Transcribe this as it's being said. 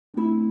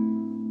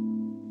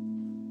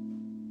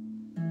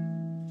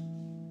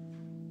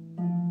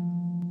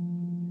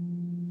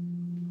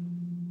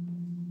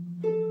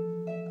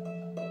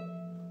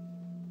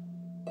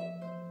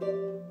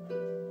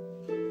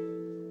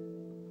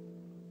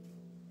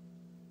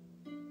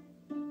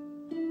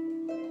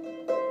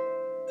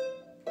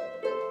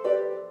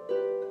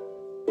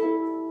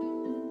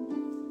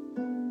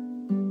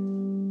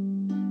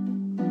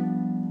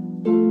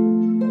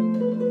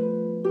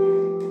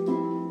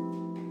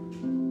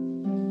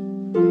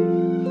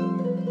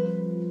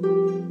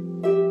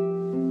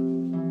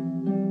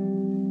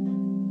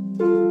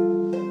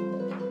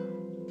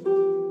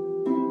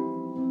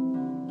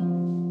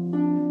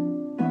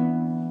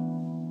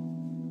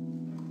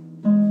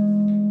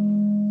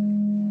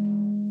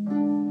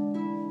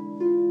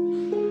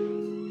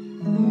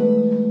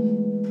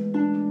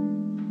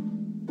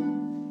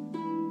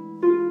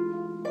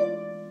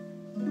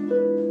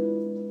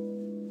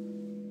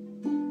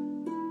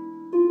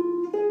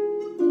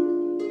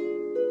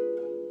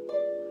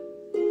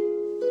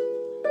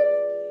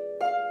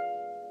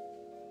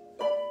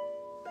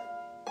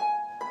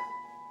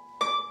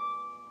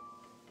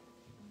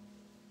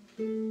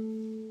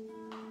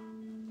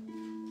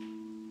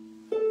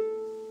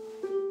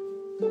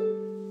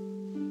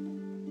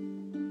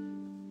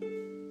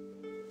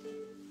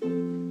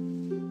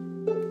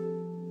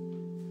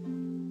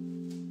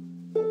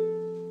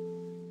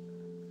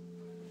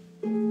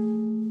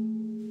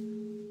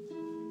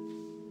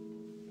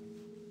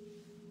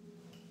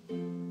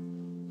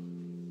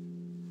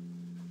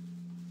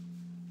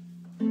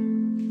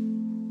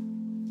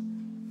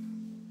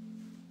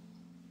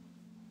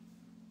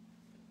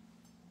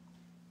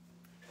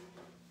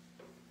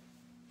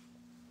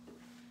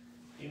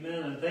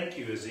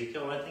you,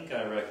 Ezekiel. I think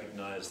I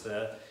recognize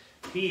that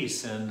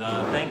piece, and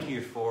thank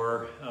you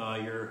for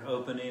your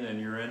opening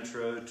and your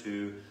intro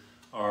to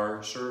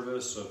our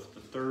service of the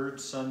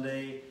third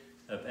Sunday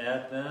of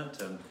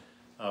Advent, and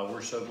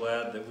we're so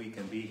glad that we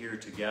can be here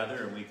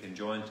together and we can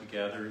join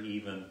together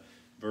even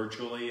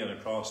virtually and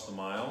across the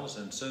miles,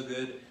 and so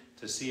good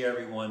to see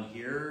everyone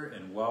here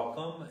and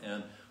welcome.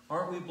 And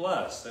aren't we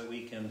blessed that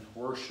we can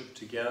worship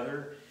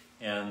together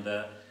and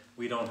that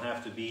we don't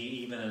have to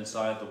be even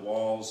inside the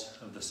walls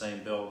of the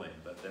same building,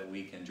 but that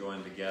we can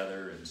join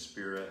together in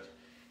spirit,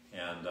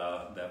 and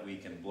that we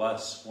can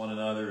bless one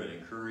another and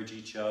encourage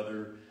each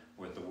other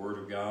with the Word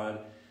of God.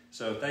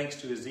 So thanks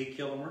to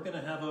Ezekiel, and we're going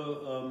to have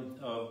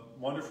a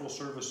wonderful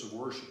service of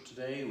worship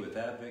today with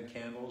Advent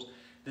candles.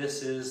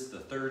 This is the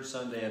third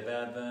Sunday of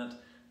Advent,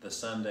 the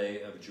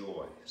Sunday of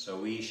joy. So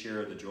we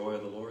share the joy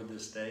of the Lord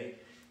this day,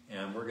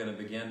 and we're going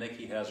to begin.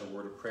 Nikki has a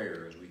word of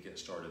prayer as we get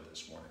started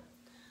this morning.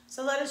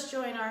 So let us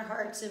join our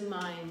hearts and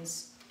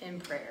minds in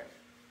prayer.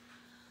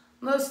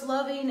 Most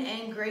loving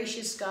and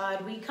gracious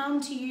God, we come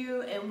to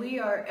you and we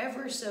are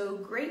ever so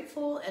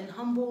grateful and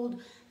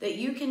humbled that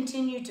you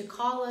continue to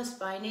call us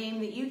by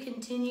name, that you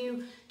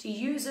continue to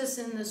use us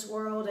in this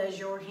world as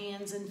your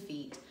hands and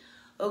feet.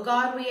 Oh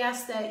God, we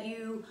ask that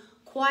you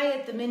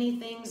quiet the many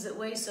things that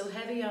weigh so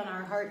heavy on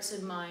our hearts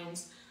and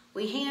minds.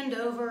 We hand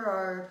over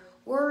our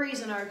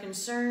worries and our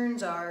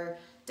concerns, our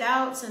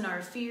doubts and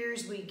our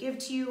fears. We give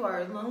to you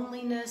our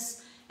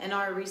loneliness and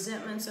our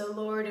resentments, O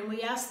Lord, and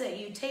we ask that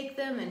you take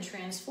them and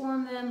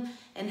transform them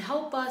and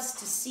help us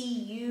to see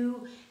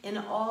you in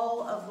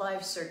all of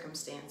life's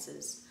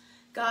circumstances.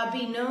 God,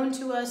 be known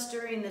to us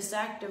during this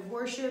act of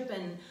worship,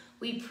 and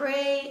we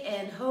pray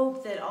and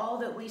hope that all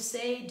that we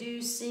say,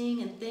 do,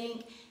 sing, and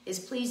think is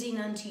pleasing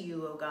unto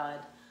you, O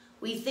God.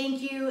 We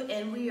thank you,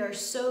 and we are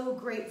so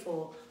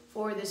grateful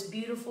for this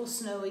beautiful,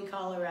 snowy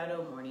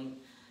Colorado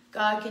morning.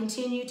 God,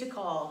 continue to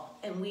call,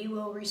 and we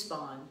will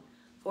respond.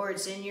 For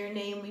it's in your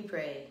name we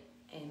pray.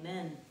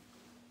 Amen.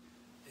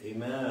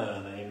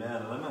 Amen,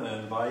 amen. I'm going to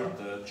invite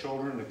the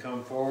children to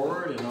come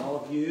forward and all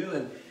of you.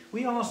 And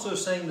we also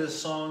sang this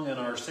song in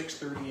our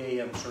 6:30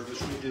 a.m.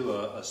 service. We do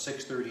a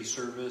 6:30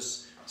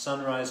 service,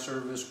 sunrise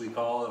service we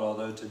call it,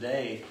 although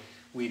today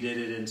we did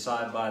it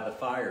inside by the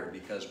fire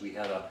because we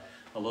had a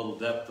little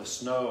depth of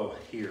snow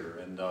here.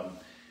 And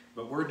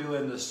but we're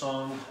doing this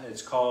song.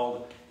 It's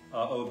called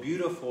O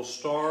Beautiful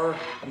Star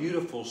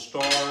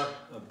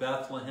of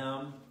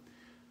Bethlehem,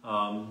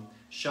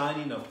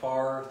 shining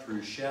afar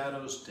through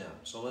shadows dim.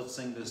 So let's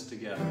sing this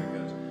together. It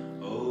goes,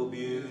 O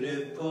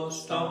beautiful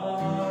star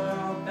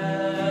of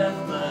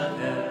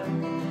Bethlehem,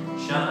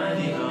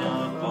 shining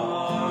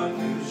afar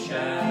through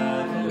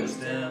shadows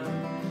dim,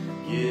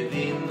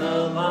 giving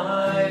the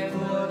light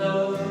for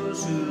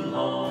those who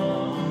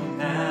long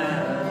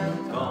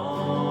have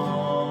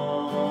gone,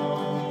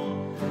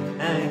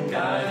 and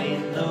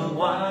guiding the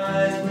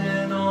wise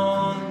men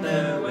on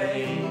their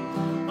way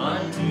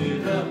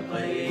unto the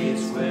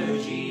place where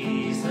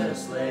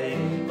Jesus lay.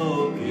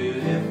 Oh,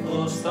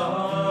 beautiful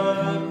star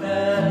of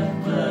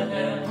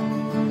Bethlehem,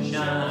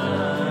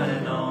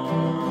 shine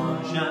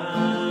on,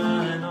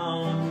 shine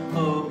on.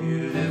 Oh,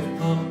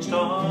 beautiful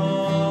star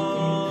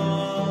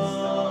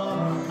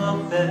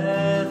of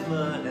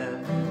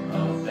Bethlehem,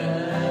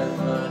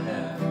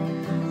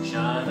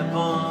 shine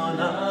upon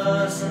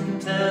us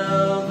and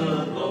tell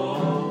the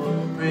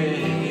glory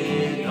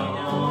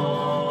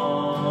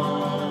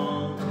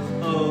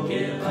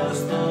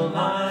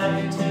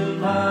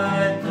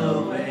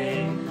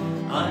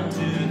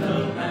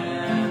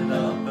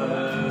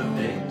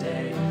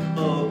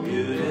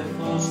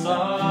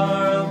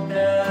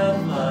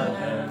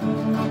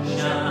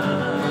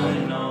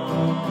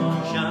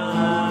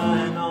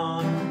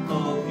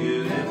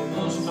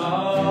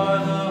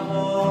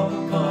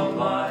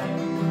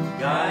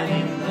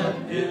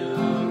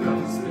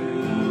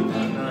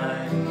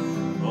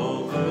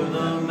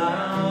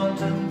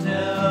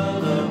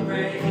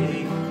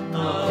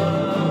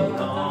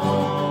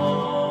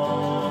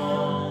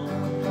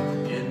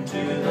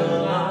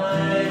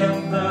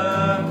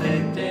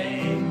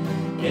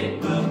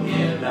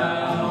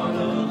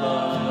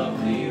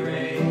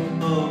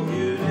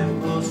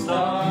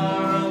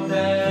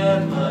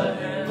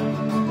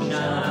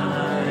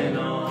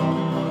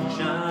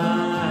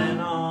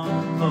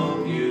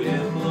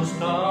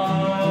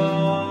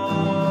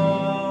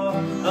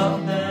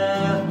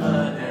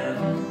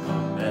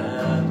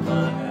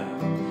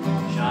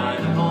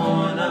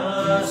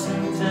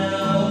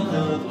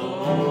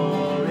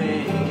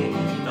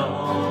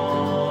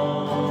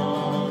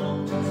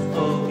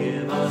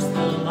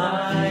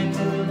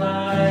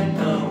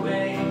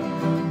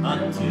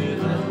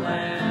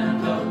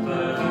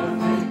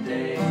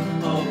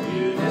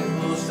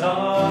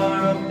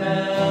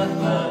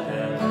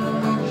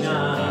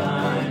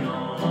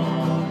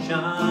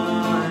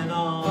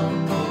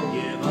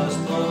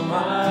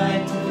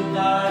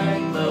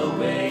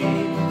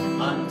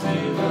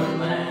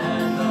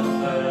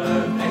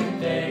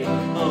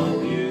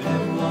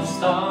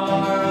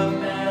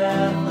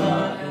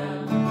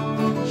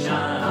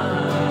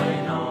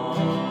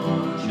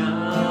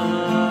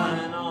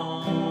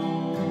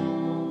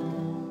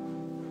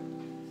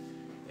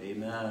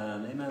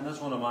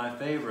of my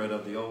favorite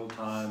of the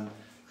old-time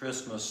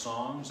Christmas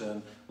songs,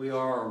 and we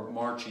are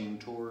marching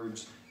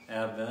towards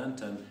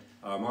Advent and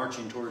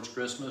marching towards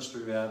Christmas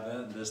through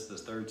Advent. This is the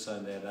third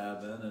Sunday of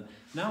Advent, and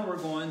now we're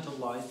going to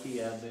light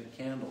the Advent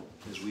candle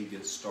as we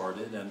get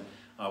started, and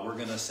we're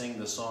going to sing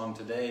the song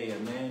today,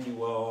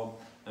 Emmanuel,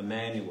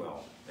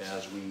 Emmanuel,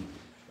 as we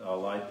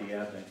light the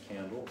Advent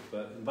candle.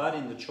 But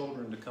inviting the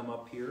children to come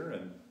up here,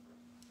 and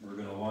we're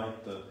going to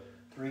light the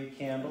 3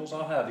 candles.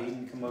 I'll have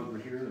Eden come over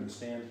here and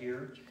stand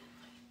here,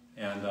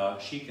 and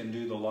she can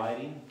do the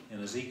lighting,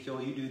 and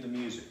Ezekiel, you do the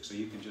music, so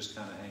you can just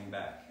kind of hang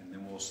back, and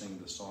then we'll sing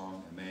the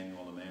song,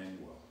 Emmanuel,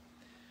 Emmanuel.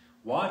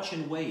 Watch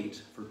and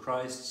wait for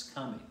Christ's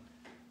coming.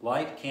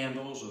 Light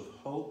candles of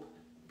hope,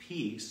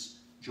 peace,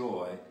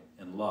 joy,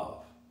 and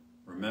love,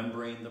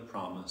 remembering the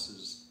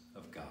promises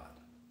of God.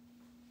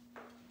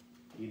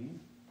 Eden,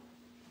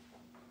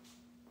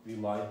 we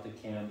light the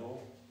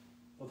candle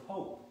of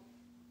hope.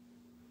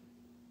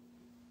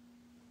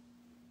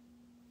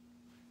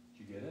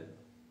 Did you get it?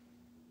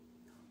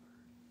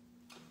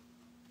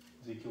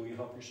 Ezekiel, will you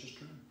help your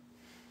sister?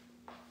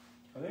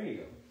 Oh, there you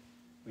go.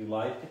 We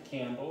light the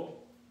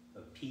candle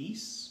of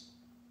peace.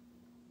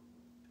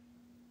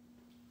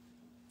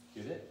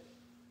 Get it?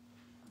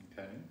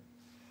 Okay.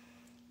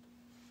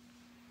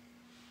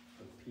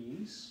 Of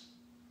peace.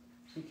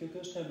 Ezekiel,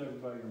 go stand over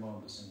by your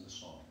mom to sing the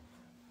song.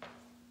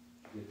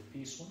 You get the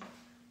peace one?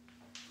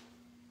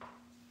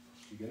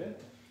 You get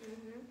it?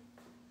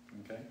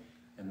 Mm-hmm. Okay.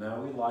 And now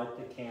we light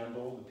the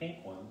candle, the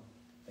pink one,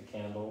 the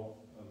candle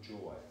of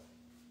joy.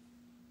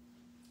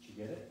 Did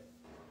you get it?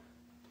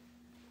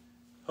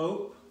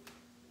 Hope,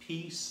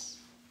 peace,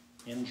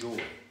 and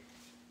joy.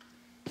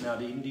 Now,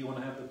 Eden, do you want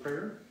to have the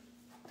prayer?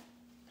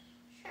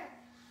 Sure.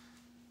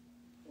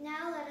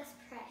 Now let us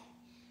pray.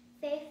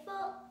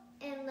 Faithful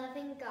and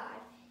loving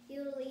God,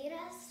 you lead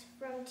us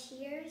from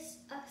tears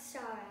of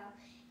sorrow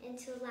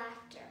into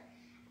laughter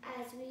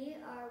as we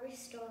are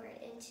restored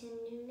into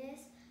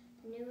newness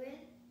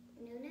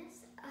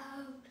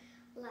of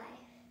life.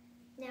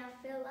 Now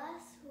fill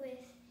us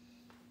with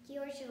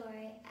your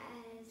joy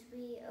as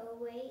we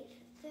await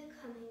the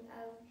coming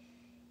of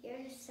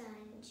your Son,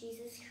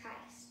 Jesus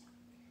Christ.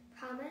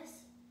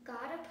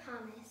 God of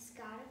promise,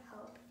 God of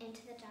hope,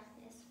 into our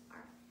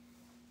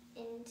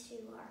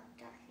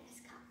darkness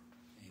come.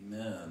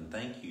 Amen.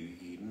 Thank you,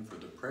 Eden, for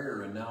the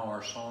prayer. And now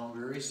our song,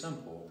 very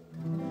simple.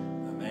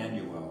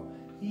 Emmanuel.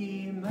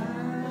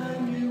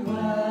 Emmanuel.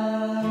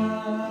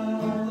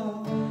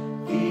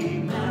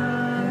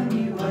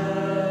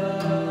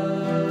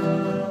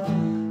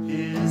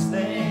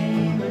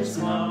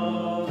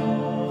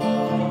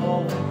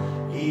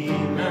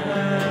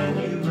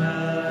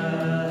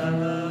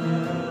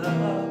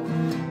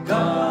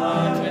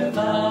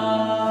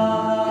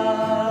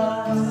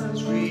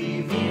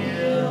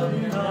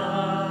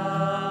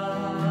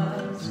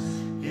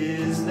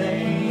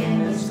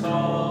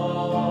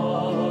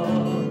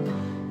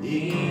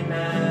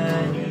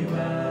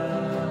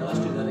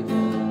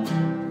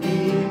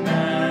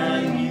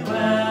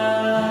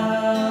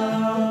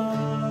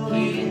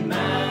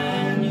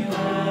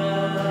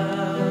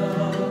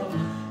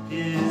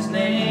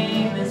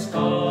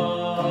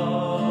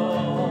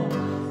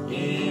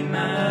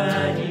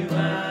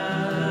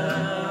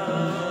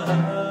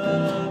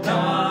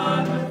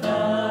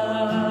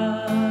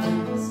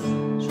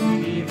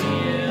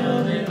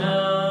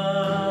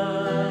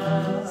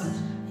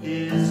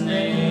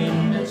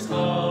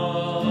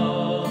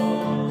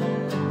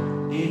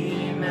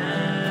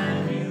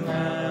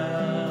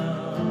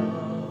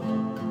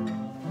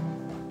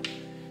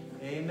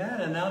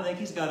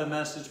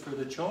 For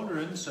the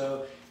children,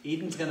 so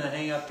Eden's going to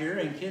hang up here,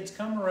 and kids,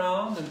 come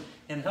around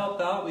and help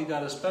out. We've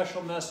got a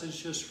special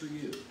message just for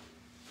you.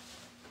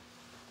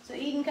 So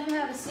Eden, come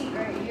have a seat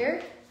right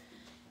here.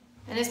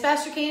 And as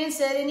Pastor Kanan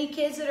said, any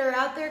kids that are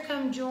out there,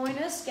 come join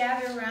us,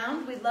 gather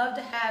around. We'd love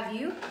to have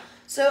you.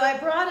 So I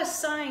brought a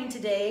sign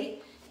today.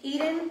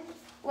 Eden,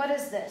 what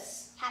is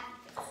this? Happy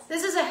face.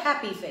 This is a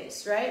happy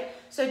face, right?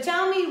 So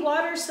tell me,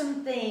 what are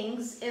some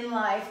things in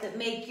life that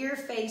make your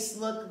face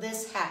look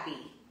this happy?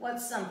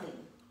 What's something?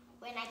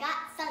 When I got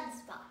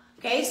sunspot.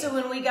 Okay, so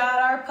when we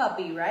got our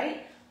puppy,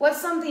 right?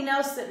 What's something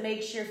else that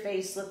makes your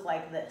face look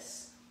like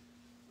this?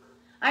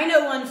 I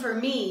know one for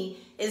me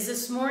is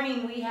this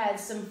morning we had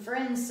some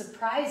friends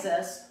surprise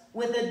us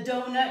with a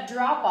donut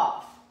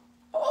drop-off.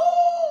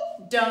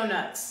 Oh,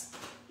 donuts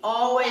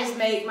always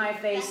make my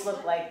face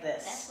look like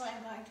this. That's what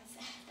I'm going to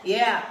say.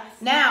 Yeah.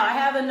 Now, I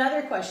have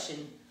another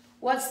question.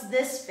 What's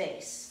this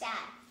face? Sad.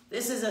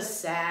 This is a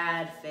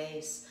sad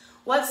face.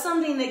 What's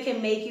something that can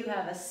make you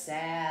have a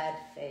sad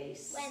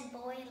face?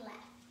 When boy left.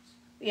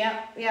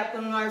 Yep.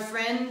 When our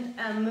friend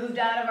moved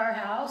out of our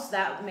house,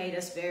 that made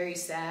us very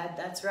sad.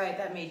 That's right.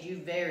 That made you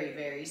very,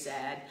 very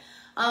sad.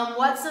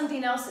 What's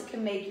something else that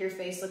can make your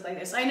face look like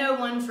this? I know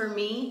one for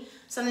me.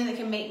 Something that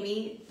can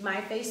make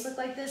my face look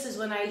like this is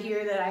when I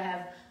hear that I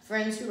have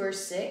friends who are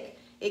sick.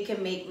 It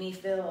can make me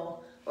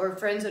feel, or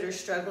friends that are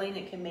struggling,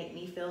 it can make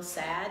me feel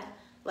sad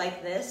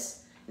like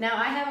this. Now,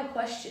 I have a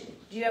question.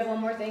 Do you have one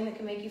more thing that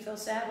can make you feel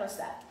sad? What's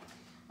that?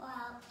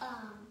 Well,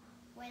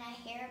 when I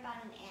hear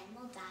about an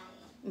animal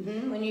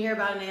dying. When you hear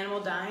about an animal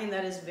dying,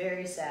 that is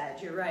very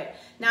sad. You're right.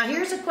 Now,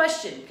 here's a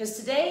question, because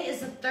today is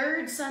the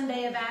third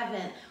Sunday of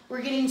Advent.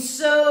 We're getting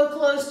so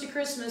close to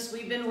Christmas.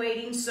 We've been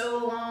waiting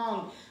so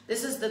long.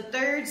 This is the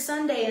third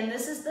Sunday, and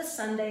this is the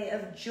Sunday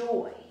of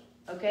joy.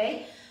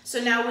 Okay? So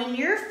now, when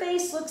your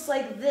face looks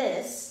like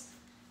this,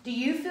 do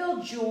you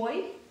feel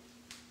joy?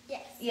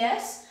 Yes.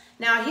 Yes?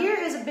 Now, here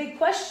is a big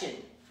question.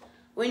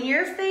 When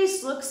your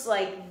face looks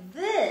like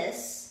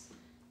this,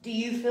 do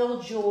you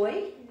feel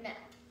joy? No.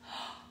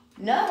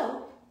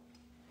 No?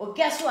 Well,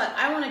 guess what?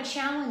 I want to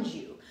challenge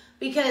you,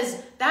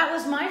 because that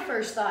was my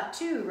first thought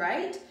too,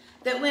 right?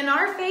 That when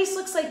our face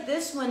looks like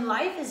this, when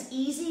life is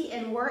easy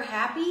and we're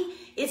happy,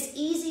 it's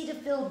easy to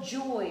feel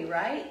joy,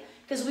 right?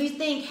 Because we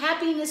think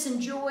happiness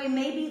and joy,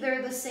 maybe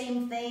they're the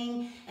same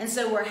thing. And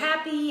so we're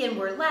happy and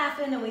we're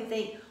laughing and we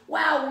think,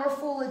 wow, we're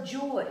full of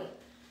joy.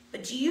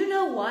 But do you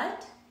know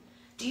what?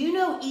 Do you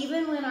know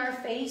even when our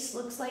face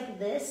looks like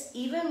this,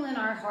 even when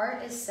our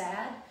heart is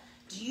sad,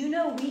 do you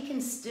know we can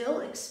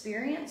still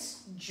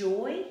experience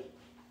joy?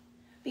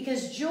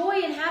 Because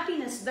joy and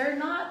happiness, they're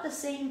not the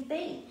same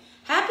thing.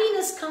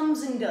 Happiness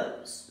comes and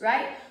goes,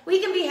 right?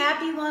 We can be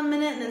happy one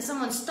minute and then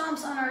someone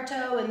stomps on our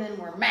toe and then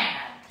we're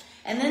mad.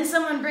 And then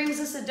someone brings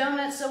us a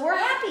donut, so we're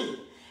happy.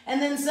 And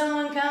then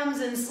someone comes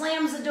and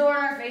slams the door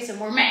in our face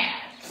and we're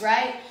mad,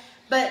 right?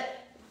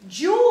 But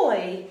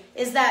joy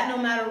is that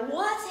no matter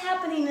what's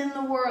happening in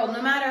the world,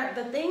 no matter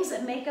the things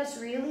that make us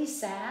really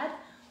sad,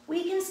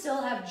 we can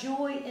still have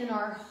joy in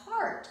our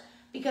heart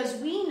because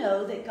we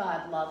know that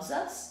God loves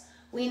us.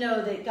 We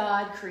know that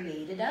God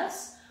created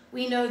us.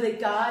 We know that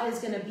God is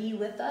going to be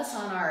with us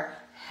on our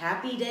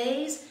happy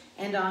days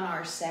and on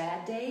our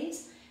sad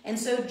days. And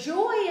so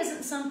joy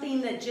isn't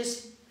something that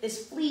just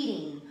is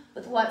fleeting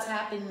with what's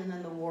happening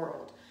in the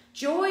world.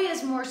 Joy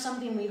is more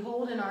something we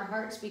hold in our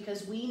hearts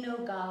because we know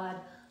God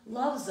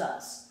loves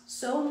us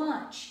so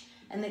much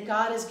and that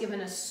God has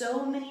given us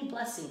so many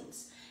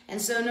blessings.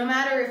 And so no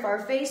matter if our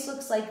face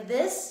looks like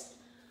this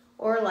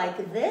or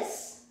like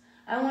this,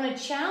 I want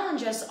to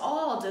challenge us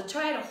all to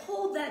try to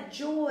hold that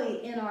joy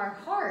in our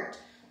heart,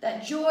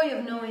 that joy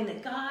of knowing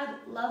that God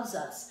loves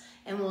us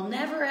and will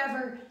never,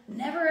 ever,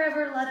 never,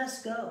 ever let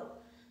us go.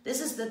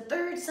 This is the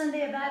third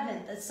Sunday of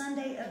Advent, the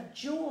Sunday of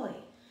joy,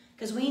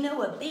 because we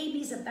know a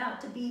baby's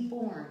about to be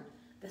born,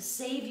 the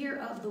Savior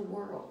of the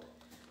world,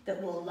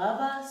 that will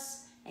love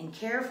us and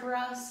care for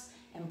us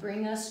and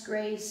bring us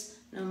grace,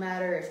 no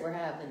matter if we're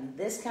having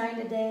this kind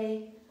of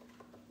day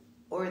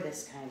or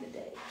this kind of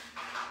day.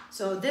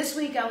 So this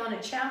week I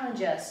want to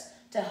challenge us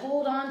to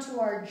hold on to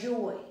our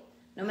joy.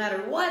 No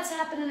matter what's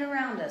happening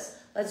around us,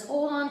 let's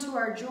hold on to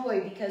our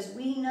joy because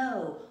we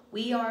know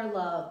we are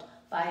loved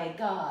by a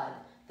God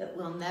that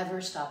will never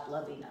stop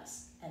loving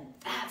us. And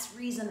that's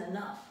reason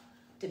enough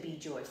to be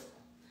joyful.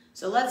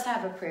 So let's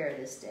have a prayer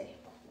this day.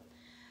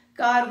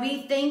 God,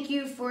 we thank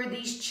you for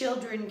these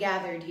children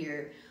gathered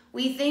here.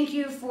 We thank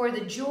you for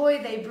the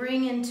joy they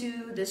bring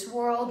into this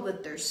world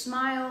with their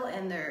smile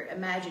and their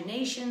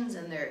imaginations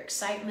and their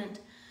excitement.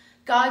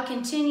 God,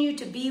 continue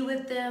to be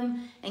with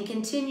them and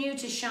continue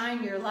to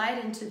shine your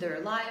light into their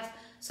life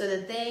so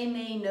that they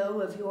may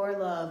know of your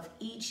love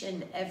each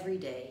and every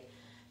day.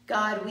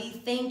 God, we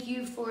thank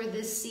you for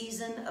this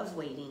season of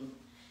waiting,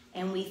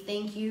 and we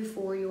thank you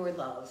for your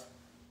love.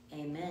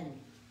 Amen.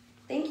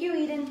 Thank you,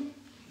 Eden,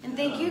 and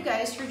thank you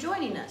guys for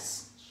joining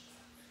us.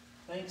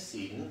 Thanks,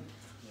 Eden.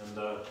 And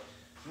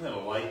I'm going to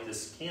light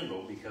this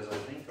candle because I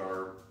think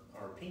our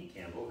pink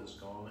candle has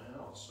gone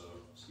out. So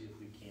see if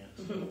we can't.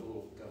 It's got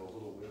a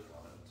little wick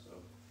on it. So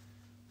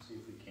see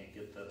if we can't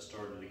get that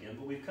started again.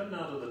 But we've come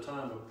now to the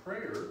time of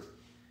prayer,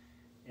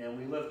 and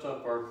we lift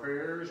up our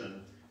prayers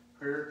and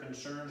prayer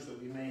concerns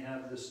that we may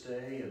have this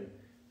day, and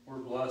we're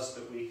blessed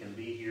that we can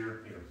be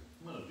here. Here,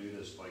 I'm going to do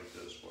this like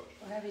this. Watch.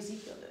 We'll have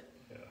Ezekiel do it.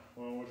 Yeah,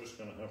 well, we're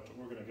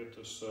going to get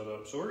this set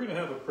up. So we're going to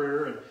have a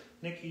prayer, and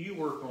Nikki, you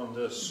work on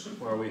this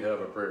while we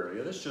have a prayer.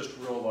 Yeah, this is just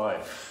real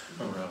life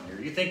around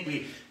here. You think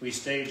we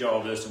stage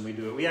all this and we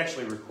do it. We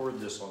actually record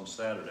this on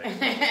Saturday.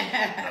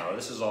 No,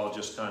 this is all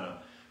just kind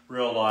of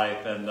real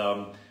life, and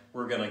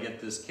we're going to get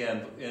this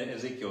candle,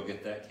 Ezekiel,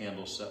 get that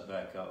candle set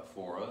back up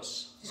for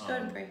us. Just go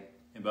ahead and pray.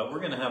 But we're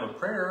going to have a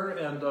prayer,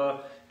 and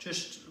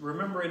just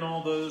remembering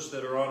all those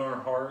that are on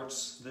our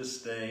hearts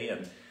this day.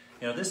 And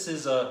you know, this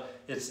is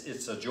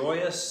it's a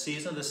joyous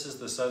season. This is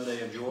the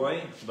Sunday of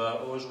joy.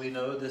 But as we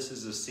know, this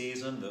is a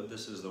season,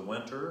 this is the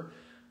winter,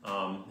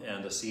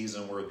 and a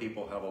season where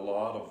people have a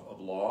lot of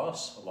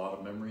loss, a lot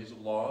of memories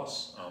of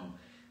loss.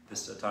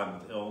 This is a time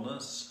of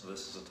illness.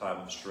 This is a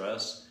time of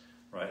stress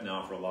right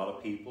now for a lot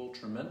of people.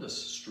 Tremendous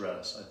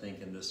stress, I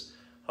think, in this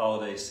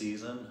holiday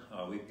season.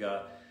 We've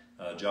got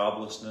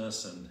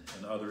joblessness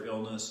and other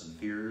illness and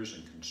fears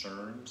and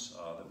concerns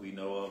that we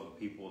know of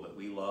people that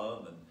we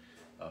love and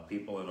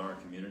people in our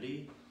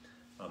community.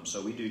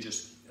 So we do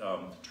just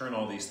turn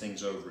all these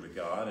things over to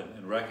God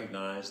and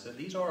recognize that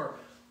these are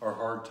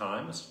hard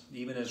times,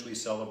 even as we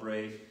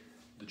celebrate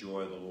the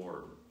joy of the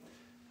Lord.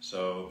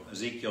 So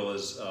Ezekiel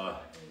is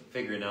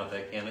figuring out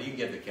that candle. You can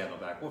get the candle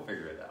back. We'll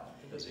figure it out.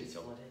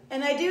 Ezekiel.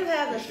 And I do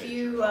have a Appreciate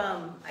few, your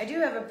help. I do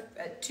have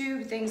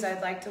two things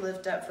I'd like to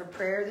lift up for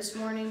prayer this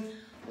morning.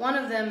 One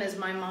of them is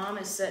my mom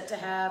is set to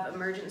have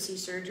emergency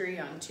surgery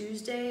on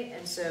Tuesday,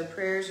 and so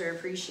prayers are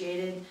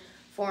appreciated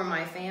for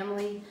my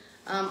family.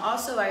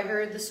 Also, I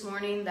heard this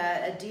morning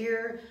that a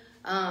dear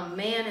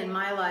man in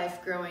my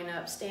life growing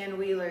up, Stan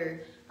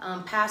Wheeler,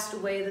 passed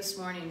away this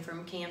morning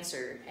from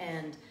cancer.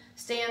 And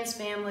Stan's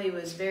family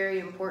was very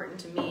important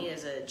to me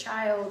as a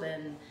child,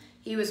 and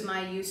he was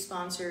my youth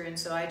sponsor. And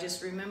so I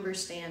just remember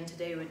Stan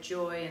today with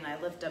joy, and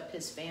I lift up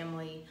his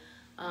family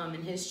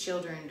and his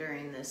children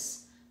during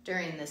this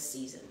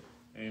season.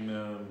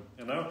 Amen.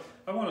 And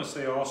I want to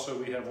say also,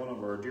 we have one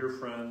of our dear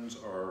friends,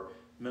 our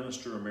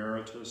Minister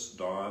Emeritus,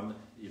 Don,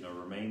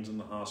 remains in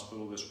the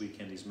hospital this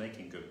weekend. He's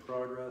making good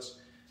progress,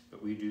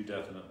 but we do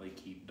definitely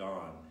keep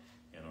Don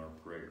in our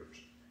prayers.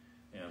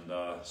 And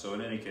so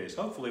in any case,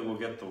 hopefully we'll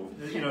get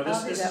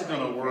this is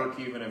going to work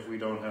even if we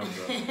don't have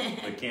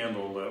the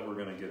candle that we're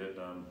going to get it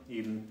done.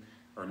 Eden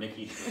or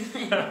Nikki.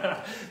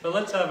 But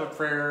let's have a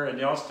prayer, and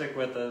y'all stick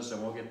with us,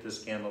 and we'll get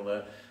this candle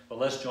lit. But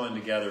let's join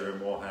together,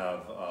 and we'll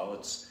have,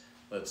 let's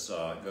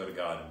go to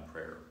God in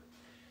prayer.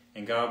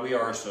 And God, we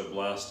are so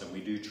blessed, and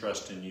we do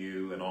trust in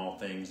you in all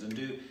things.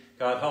 And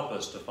God, help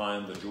us to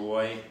find the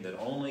joy that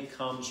only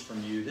comes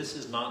from you. This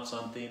is not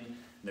something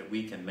that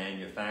we can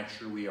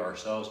manufacture, we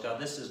ourselves. God,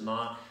 this is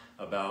not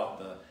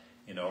about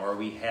are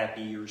we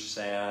happy or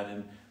sad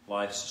in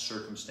life's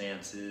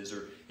circumstances,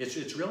 or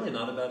it's really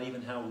not about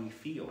even how we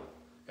feel,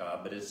 God,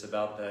 but it's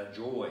about that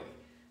joy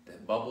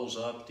that bubbles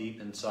up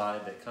deep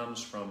inside, that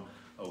comes from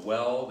a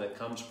well, that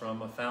comes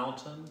from a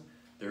fountain.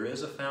 There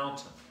is a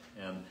fountain,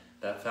 and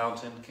that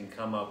fountain can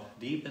come up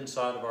deep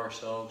inside of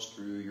ourselves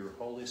through your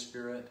Holy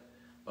Spirit,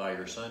 by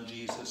your Son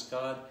Jesus.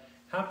 God,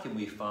 how can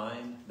we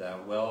find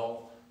that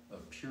well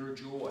of pure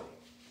joy?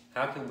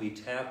 How can we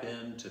tap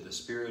into the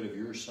Spirit of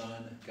your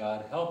Son?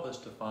 God, help us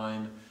to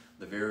find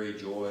the very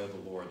joy of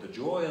the Lord. The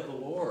joy of the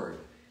Lord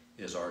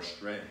is our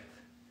strength.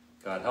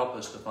 God, help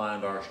us to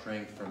find our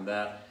strength from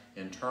that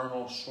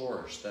internal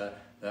source,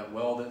 that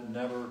well that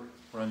never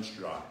runs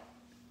dry.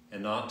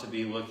 And not to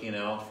be looking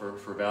out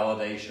for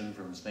validation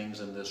from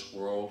things in this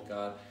world.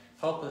 God,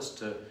 help us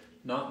to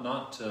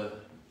not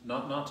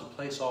to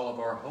place all of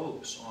our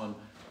hopes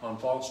on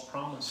false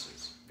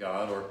promises,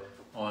 God, or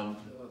on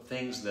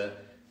things that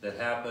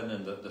happen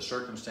in the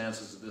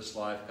circumstances of this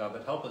life, God,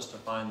 but help us to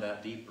find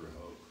that deeper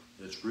hope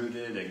that's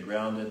rooted and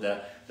grounded,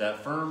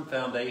 that firm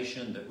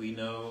foundation that we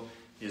know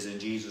is in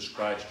Jesus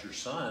Christ, your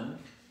Son,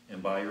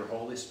 and by your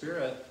Holy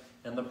Spirit,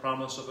 and the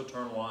promise of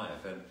eternal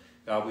life. And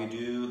God, we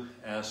do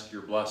ask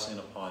your blessing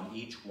upon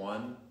each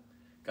one.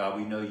 God,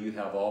 we know you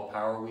have all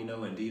power. We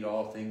know indeed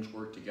all things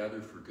work together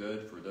for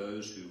good for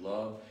those who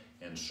love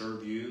and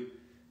serve you.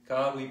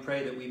 God, we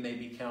pray that we may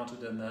be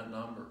counted in that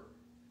number.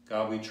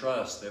 God, we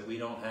trust that we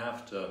don't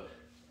have to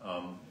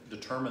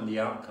determine the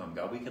outcome.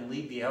 God, we can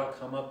leave the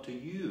outcome up to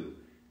you.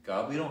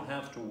 God, we don't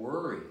have to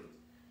worry.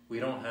 We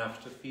don't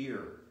have to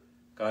fear.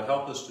 God,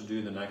 help us to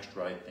do the next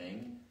right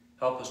thing.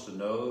 Help us to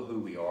know who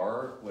we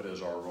are, what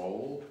is our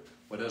role,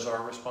 what is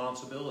our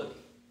responsibility.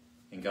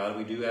 And God,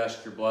 we do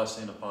ask your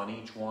blessing upon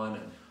each one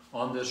and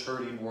on this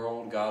hurting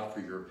world, God, for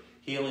your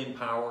healing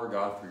power,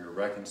 God, for your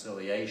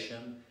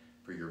reconciliation,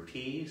 for your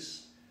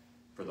peace,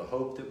 for the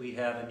hope that we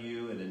have in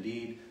you, and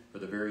indeed for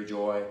the very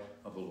joy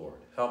of the Lord.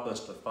 Help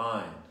us to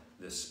find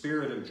this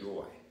spirit of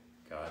joy.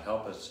 God,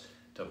 help us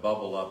to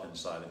bubble up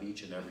inside of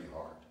each and every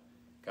heart.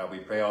 God, we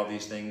pray all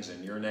these things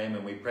in your name,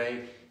 and we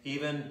pray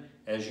even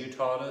as you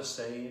taught us,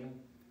 saying,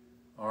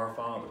 Our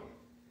Father,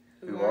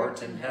 who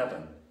art in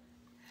heaven,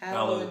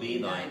 hallowed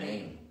be thy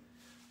name.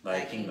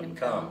 Thy kingdom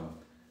come,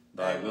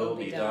 thy will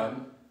be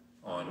done,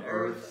 on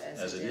earth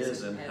as it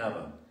is in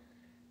heaven.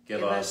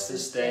 Give us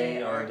this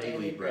day our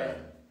daily bread,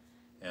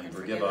 and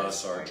forgive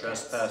us our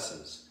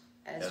trespasses,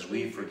 as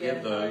we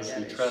forgive those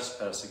who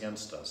trespass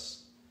against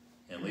us.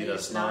 And lead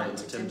us not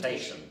into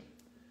temptation,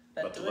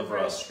 but deliver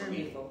us from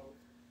evil.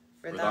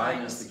 For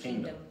thine is the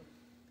kingdom,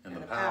 and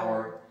the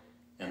power,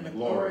 and the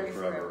glory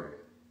forever.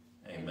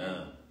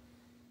 Amen.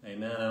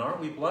 Amen. And aren't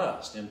we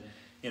blessed? And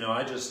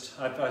I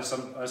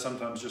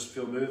sometimes just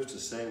feel moved to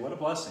say, what a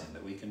blessing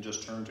that we can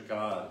just turn to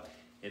God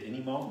at any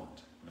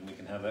moment, and we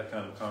can have that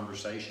kind of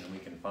conversation, and we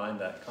can find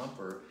that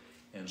comfort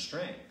and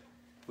strength.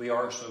 We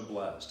are so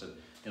blessed. And,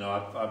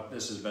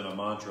 this has been a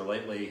mantra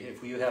lately.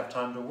 If you have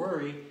time to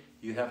worry,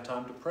 you have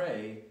time to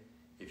pray.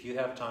 If you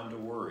have time to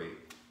worry,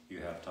 you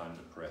have time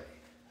to pray.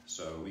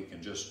 So we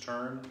can just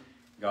turn.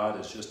 God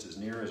is just as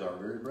near as our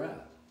very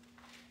breath.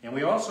 And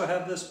we also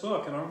have this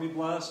book, and aren't we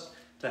blessed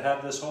to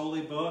have this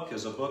holy book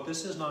as a book?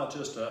 This is not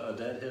just a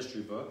dead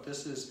history book.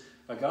 This is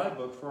a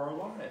guidebook for our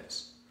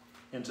lives.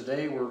 And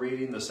today we're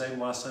reading the same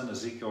lesson.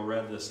 Ezekiel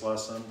read this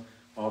lesson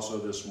also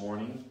this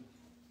morning.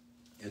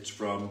 It's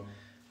from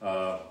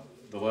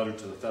the letter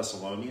to the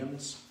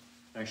Thessalonians.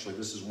 Actually,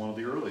 this is one of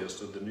the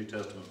earliest of the New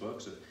Testament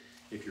books,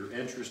 if you're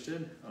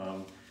interested,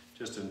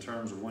 just in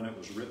terms of when it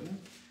was written.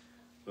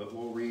 But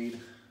we'll read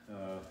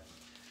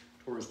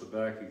towards the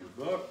back of your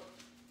book.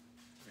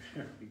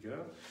 There we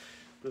go.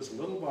 this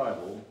little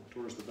Bible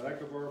towards the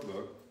back of our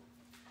book.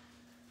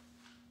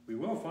 We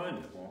will find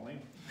it, won't we?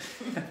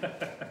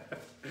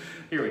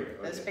 Here we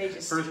go. Those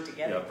pages stick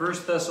together. Yeah, 1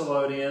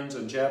 Thessalonians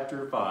in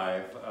chapter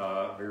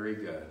 5. Very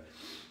good.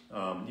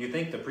 You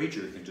think the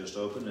preacher can just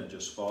open and it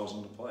just falls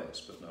into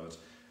place, but no, it's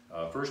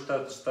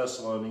 1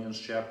 Thessalonians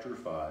chapter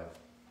 5.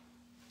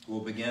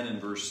 We'll begin in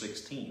verse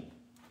 16.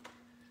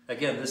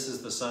 Again, this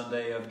is the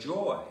Sunday of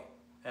joy,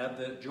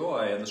 Advent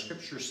joy, and the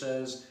scripture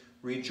says,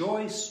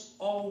 rejoice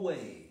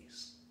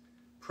always,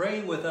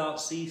 pray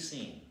without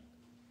ceasing,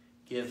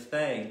 give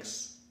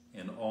thanks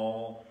in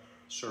all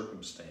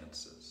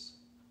circumstances.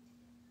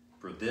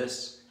 For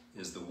this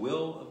is the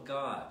will of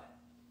God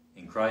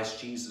in Christ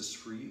Jesus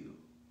for you.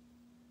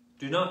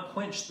 Do not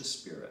quench the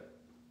Spirit.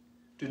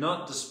 Do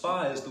not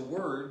despise the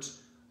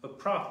words of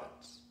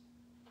prophets,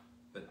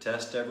 but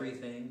test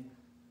everything.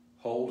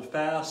 Hold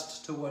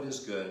fast to what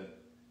is good.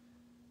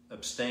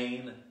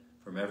 Abstain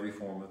from every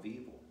form of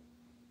evil.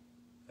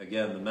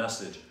 Again, the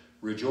message,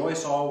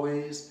 rejoice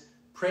always,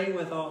 pray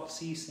without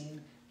ceasing,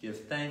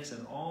 give thanks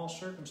in all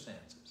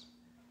circumstances,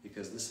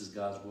 because this is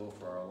God's will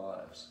for our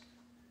lives.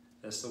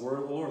 That's the word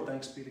of the Lord.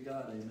 Thanks be to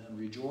God. Amen.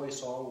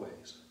 Rejoice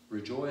always.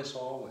 Rejoice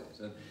always.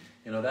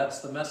 And that's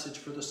the message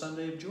for the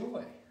Sunday of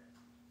joy,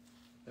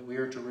 that we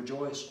are to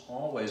rejoice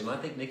always. And I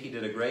think Nikki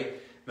did a great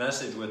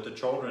message with the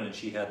children, and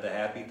she had the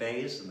happy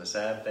face and the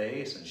sad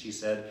face, and she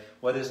said,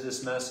 what is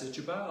this message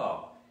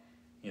about?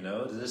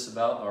 Is this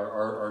about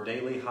our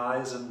daily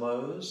highs and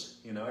lows?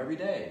 Every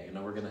day,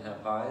 we're going to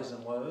have highs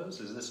and lows.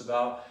 Is this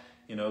about,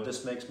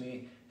 this makes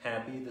me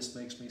happy, this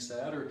makes me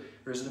sad, or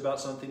is it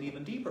about something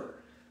even deeper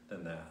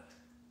than that?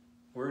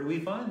 Where do we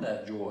find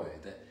that joy,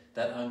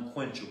 that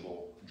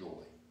unquenchable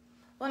joy?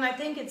 Well, and I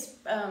think it's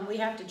we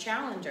have to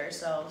challenge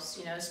ourselves,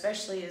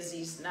 especially as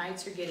these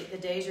the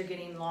days are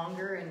getting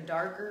longer and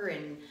darker,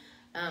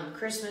 and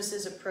Christmas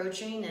is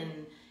approaching,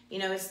 and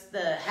it's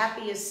the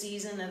happiest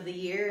season of the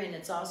year, and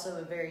it's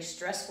also a very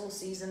stressful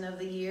season of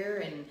the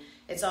year, and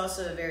it's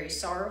also a very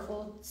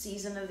sorrowful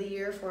season of the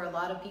year for a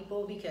lot of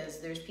people, because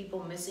there's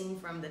people missing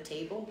from the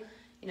table,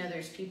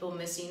 there's people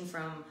missing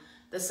from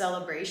the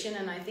celebration,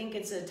 and I think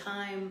it's a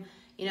time.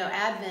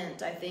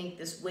 Advent, I think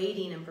this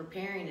waiting and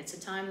preparing, it's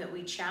a time that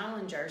we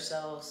challenge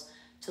ourselves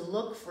to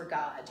look for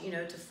God,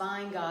 to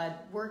find God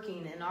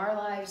working in our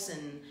lives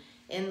and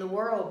in the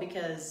world,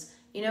 because,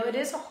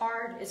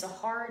 it's a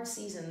hard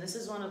season. This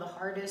is one of the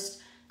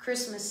hardest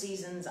Christmas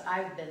seasons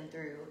I've been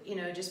through,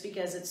 just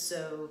because it's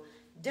so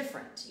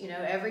different.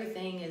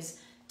 Everything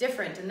is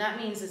different, and that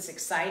means it's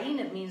exciting.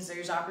 It means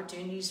there's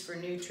opportunities for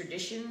new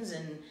traditions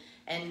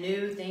and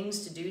new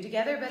things to do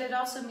together, but it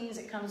also means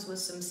it comes with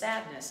some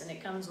sadness, and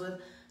it comes with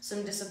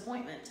some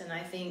disappointment. And I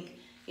think,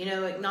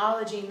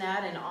 acknowledging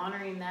that and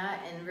honoring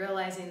that and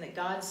realizing that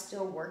God's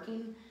still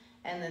working,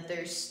 and that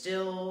there's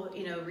still,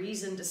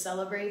 reason to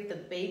celebrate. The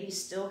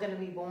baby's still going to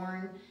be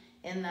born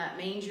in that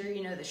manger.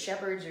 The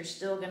shepherds are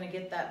still going to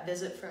get that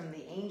visit from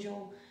the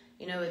angel.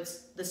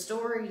 The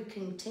story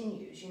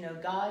continues.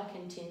 God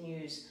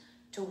continues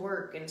to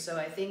work. And so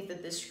I think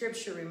that the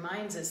scripture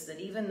reminds us that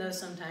even though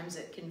sometimes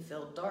it can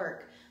feel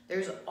dark,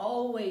 there's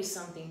always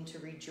something to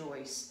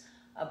rejoice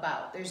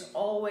about.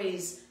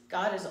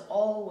 God is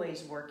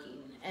always working.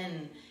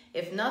 And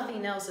if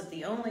nothing else, if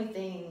the only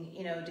thing,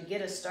 to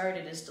get us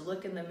started is to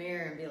look in the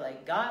mirror and be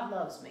like, God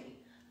loves me.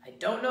 I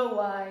don't know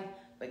why,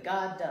 but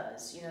God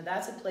does.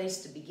 That's a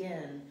place to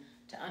begin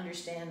to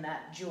understand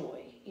that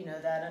joy,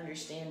 that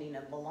understanding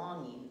of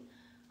belonging.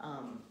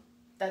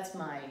 That's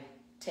my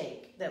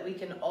take, that we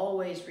can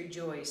always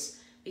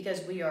rejoice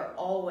because we are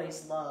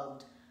always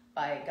loved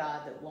by a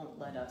God that won't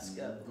let us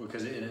go.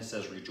 Because it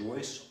says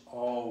rejoice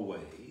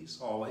always,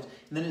 always.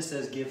 And then it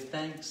says give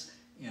thanks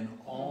in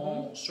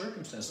all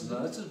circumstances. Now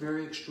that's a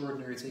very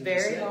extraordinary thing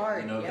to say. Very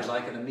hard, because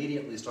I can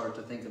immediately start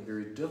to think of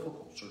very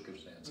difficult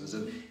circumstances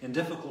and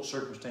difficult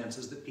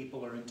circumstances that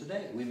people are in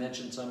today. We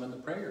mentioned some in the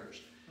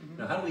prayers.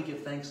 Now, how do we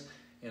give thanks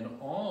in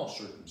all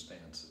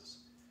circumstances?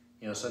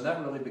 So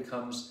that really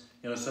becomes,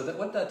 so that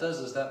what that does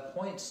is that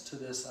points to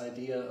this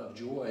idea of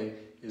joy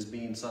as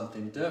being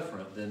something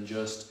different than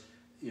just,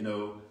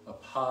 a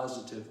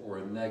positive or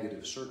a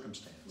negative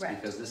circumstance. Right.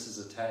 Because this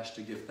is attached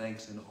to give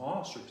thanks in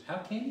all circumstances. How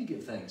can you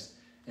give thanks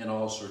in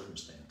all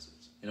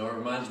circumstances? It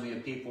reminds me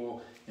of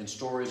people in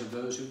stories of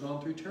those who've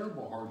gone through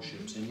terrible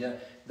hardships, and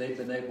yet they've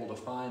been able to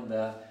find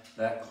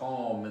that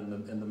calm in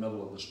the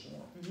middle of the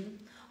storm.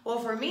 Well,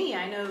 for me,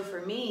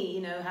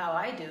 how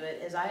I do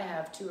it is I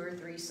have 2 or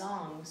 3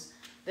 songs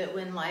that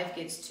when life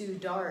gets too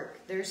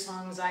dark, they're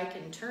songs I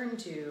can turn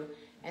to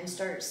and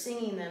start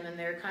singing them, and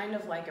they're kind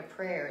of like a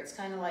prayer. It's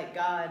kind of like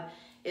God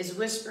is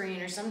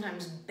whispering or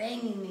sometimes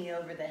banging me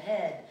over the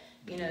head,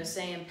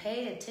 saying,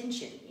 pay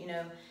attention,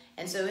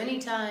 And so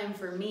anytime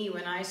for me,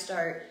 when I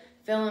start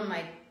feeling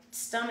my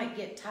stomach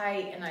get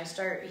tight and I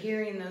start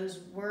hearing those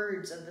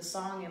words of the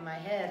song in my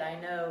head, I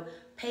know,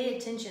 pay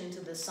attention to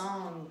the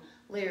song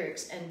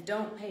lyrics and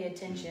don't pay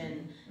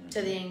attention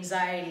to the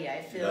anxiety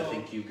I feel I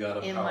think you've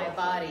got in my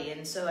body.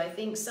 And so I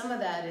think some of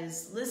that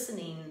is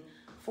listening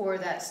for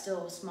that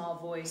still small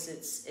voice.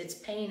 It's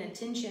paying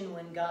attention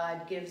when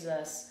God gives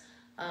us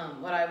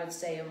what I would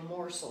say a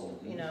morsel,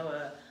 you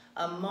know,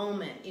 a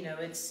moment, you know,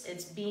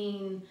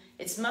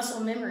 it's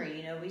muscle memory.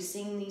 You know, we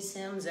sing these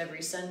hymns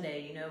every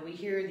Sunday, you know, we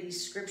hear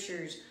these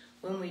scriptures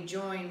when we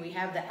join, we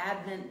have the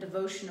Advent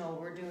devotional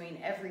we're doing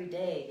every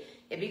day.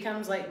 It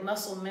becomes like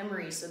muscle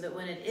memory, so that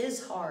when it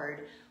is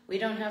hard, we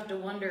don't have to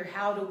wonder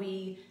how do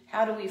we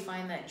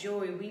find that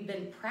joy. We've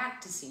been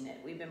practicing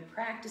it. We've been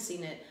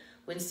practicing it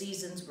when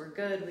seasons were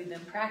good. We've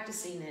been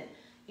practicing it,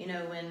 you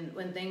know,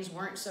 when things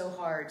weren't so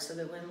hard, so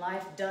that when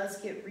life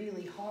does get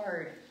really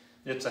hard,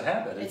 it's a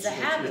habit. It's a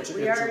habit. It's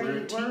We're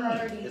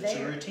already It's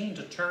there. a routine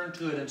to turn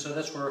to it. And so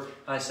that's where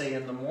I say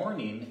in the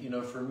morning, you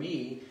know, for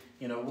me,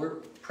 you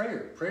know,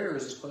 prayer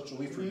is as close as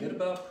we forget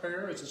about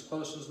prayer. It's as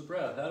close as the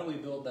breath. How do we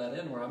build that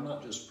in where I'm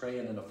not just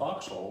praying in a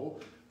foxhole,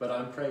 but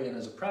I'm praying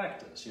as a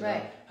practice? You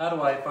know, how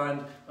do I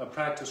find a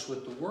practice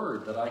with the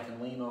Word that I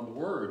can lean on the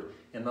Word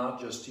and not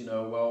just, you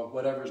know, well,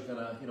 whatever's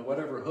gonna, you know,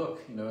 whatever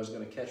hook, you know, is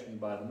gonna catch me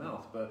by the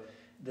mouth. But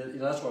you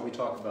know, that's why we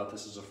talk about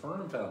this as a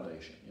firm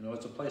foundation. You know,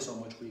 it's a place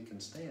on which we can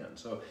stand.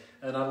 So,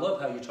 and I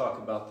love how you talk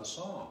about the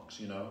songs.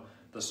 You know,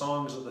 the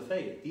songs of the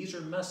faith. These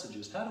are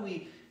messages. How do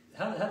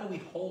we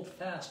hold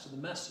fast to the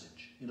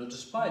message? You know,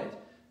 despite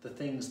the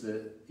things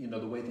that, you know,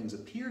 the way things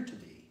appear to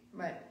be.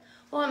 Right.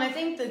 Well, and I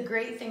think the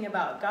great thing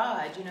about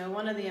God, you know,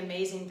 one of the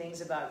amazing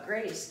things about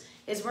grace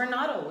is we're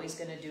not always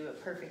going to do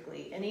it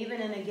perfectly. And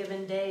even in a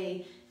given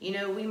day, you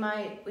know, we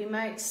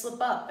might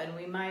slip up, and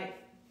we might,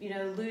 you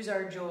know, lose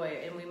our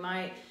joy, and we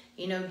might,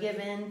 you know, give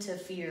in to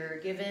fear,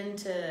 give in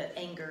to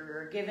anger,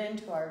 or give in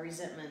to our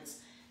resentments.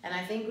 And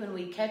I think when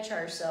we catch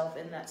ourselves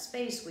in that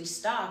space, we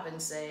stop and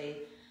say,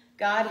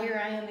 God,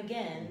 here I am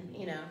again,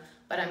 you know,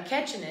 but I'm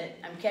catching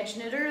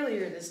it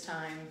earlier this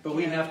time. But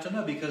we have to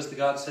know, because the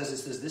God says,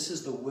 this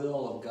is the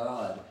will of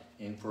God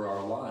and for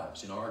our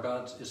lives. You know, our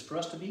God is for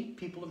us to be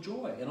people of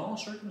joy in all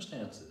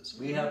circumstances.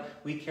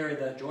 We carry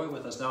that joy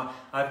with us. Now,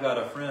 I've got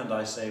a friend,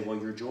 I say, well,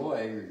 your joy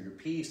or your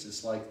peace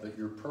is like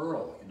your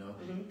pearl, you know.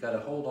 You've got to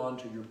hold on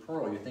to your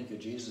pearl. You think of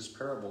Jesus'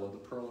 parable of the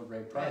pearl of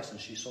great price, and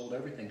she sold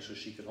everything so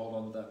she could hold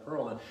on to that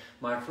pearl. And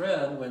my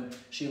friend, when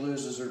she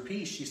loses her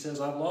peace, she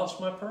says, I've lost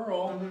my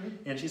pearl.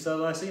 And she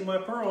says, I see my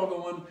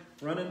pearl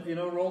running, you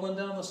know, rolling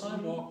down the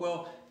sidewalk.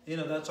 Well, you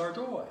know, that's our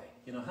joy.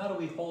 You know, how do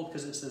we hold,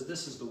 because it says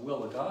this is the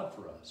will of God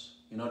for us.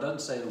 You know, it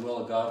doesn't say the will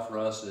of God for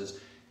us is,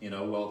 you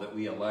know, well, that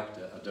we elect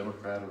a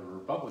Democrat or a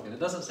Republican. It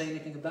doesn't say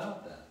anything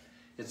about that.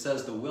 It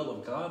says the will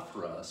of God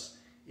for us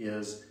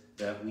is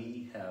that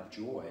we have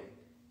joy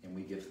and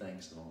we give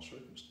thanks in all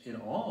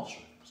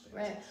circumstances.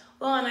 Right.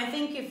 Well, and I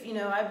think if, you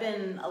know, I've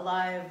been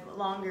alive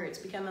longer, it's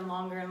becoming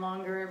longer and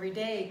longer every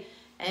day.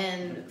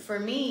 And for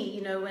me,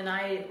 you know, when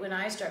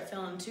I start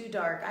feeling too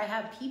dark, I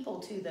have people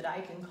too that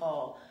I can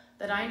call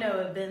that I know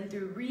have been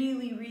through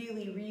really,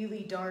 really,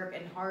 really dark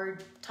and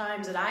hard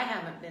times that I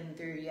haven't been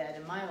through yet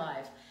in my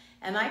life.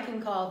 And I can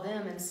call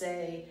them and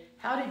say,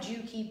 how did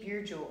you keep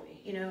your joy?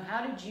 You know,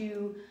 how did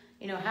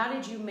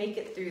you make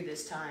it through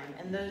this time?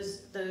 And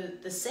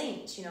the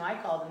saints, you know, I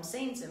call them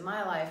saints in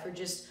my life, are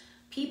just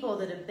people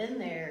that have been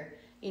there,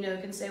 you know,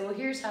 can say, well,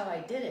 here's how I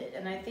did it.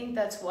 And I think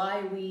that's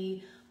why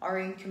we are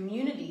in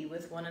community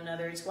with one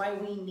another. It's why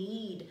we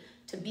need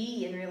to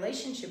be in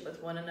relationship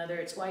with one another.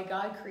 It's why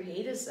God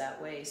created us that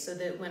way, so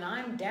that when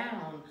I'm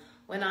down,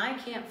 when I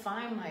can't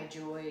find my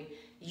joy,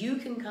 you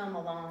can come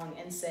along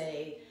and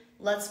say,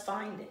 let's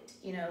find it.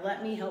 You know,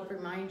 let me help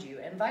remind you,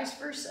 and vice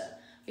versa.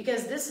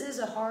 Because this is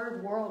a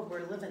hard world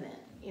we're living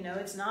in. You know,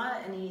 it's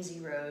not an easy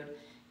road.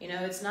 You know,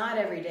 it's not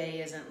every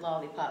day isn't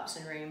lollipops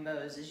and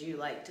rainbows, as you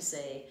like to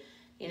say.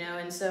 You know,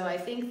 and so I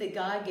think that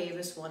God gave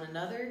us one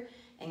another,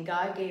 and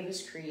God gave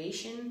us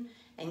creation,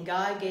 and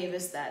God gave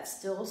us that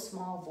still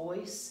small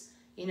voice,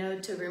 you know,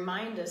 to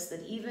remind us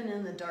that even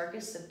in the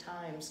darkest of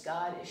times,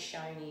 God is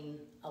shining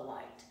a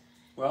light.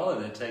 Well,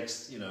 and it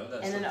takes, you know,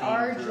 that's and the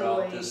theme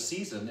throughout this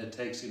season. It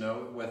takes, you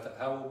know,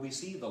 how will we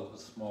see the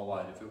small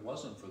light if it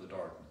wasn't for the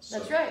darkness?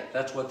 That's so right.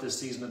 That's what this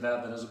season of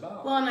Advent is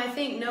about. Well, and I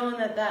think knowing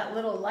that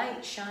little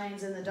light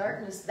shines in the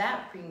darkness,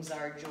 that brings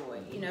our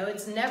joy. You know,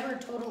 it's never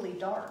totally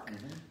dark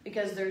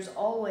because there's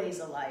always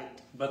a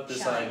light. But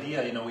this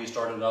idea, you know, we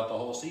started out the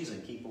whole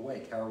season, keep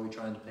awake. How are we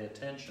trying to pay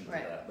attention to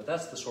that? But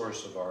that's the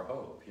source of our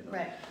hope, you know.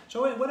 Right.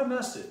 So what a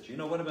message. You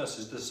know, what a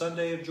message. The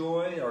Sunday of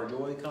joy, our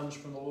joy comes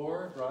from the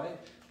Lord, right?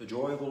 The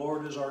joy of the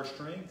Lord is our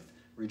strength.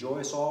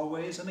 Rejoice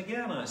always. And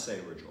again, I say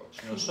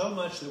rejoice. You know, so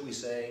much that we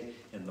say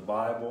in the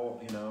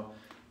Bible, you know,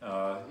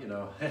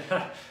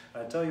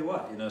 I tell you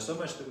what, you know, so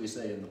much that we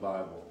say in the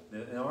Bible.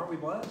 And aren't we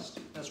blessed?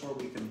 That's where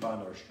we can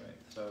find our strength.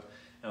 So,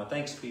 now,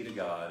 thanks be to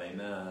God.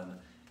 Amen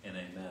and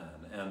amen.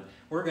 And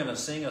we're going to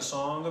sing a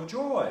song of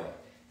joy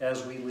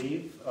as we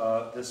leave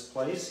this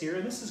place here.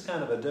 And this is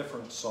kind of a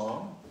different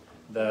song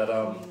that,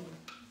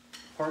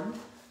 pardon?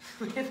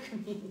 We have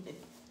communion.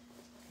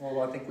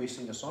 Well, I think we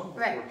sing a song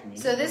before Right.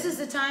 communion. So this is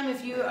the time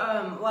if you,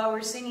 while we're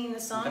singing the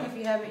song, Okay. if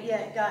you haven't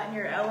yet gotten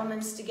your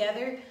elements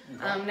together,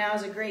 now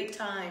is a great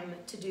time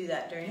to do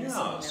that during the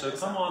singing Yeah, of so the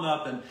come song. on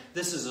up, and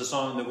this is a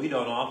song that we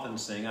don't often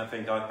sing. I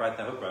think I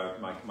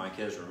hope my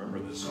kids remember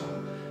this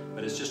song,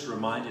 but it's just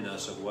reminding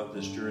us of what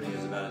this journey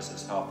is about. It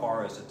says, "How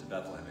far is it to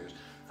Bethlehem?" It goes,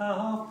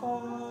 "How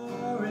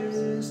far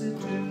is it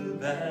to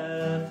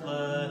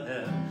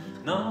Bethlehem?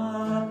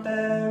 Not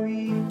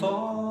very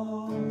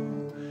far.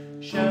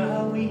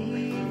 Shall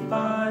we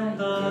find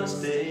the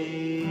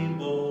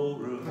stable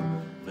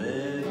room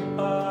lit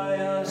by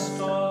a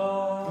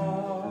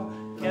star?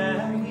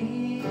 Can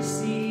we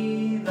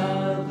see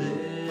the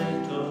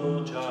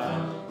little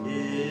child?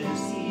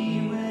 Is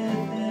he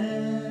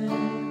within?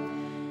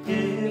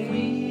 If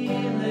we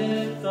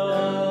lift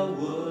the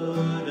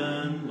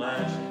wooden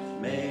latch,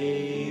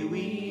 may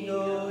we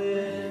go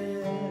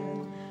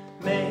in?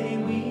 May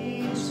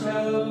we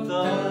serve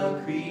the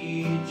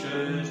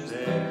creatures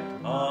there,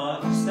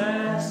 ox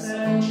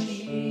and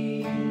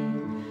sheep?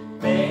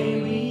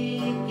 May we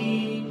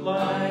peep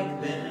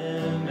like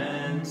them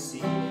and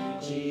see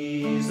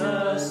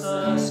Jesus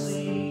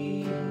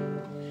asleep?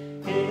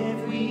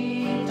 If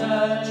we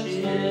touch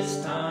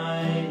his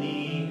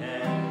tiny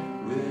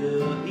hand,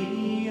 will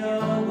he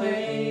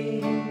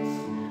awake?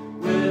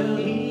 Will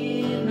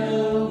he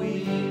know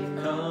we've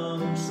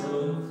come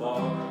so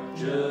far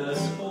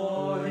just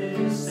for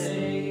his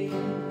sake?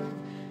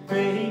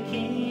 Great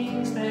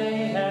kings,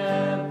 they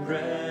have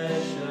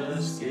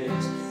precious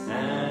gifts,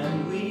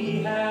 and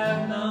we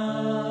have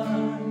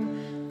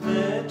none.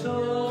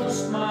 Little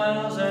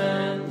smiles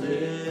and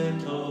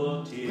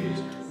little tears,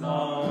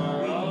 all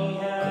we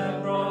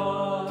have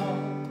brought.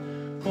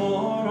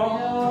 For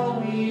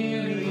all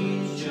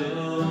weary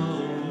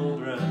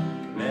children,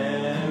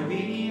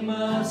 Mary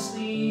must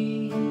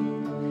sleep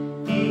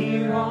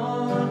here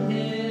on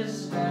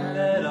his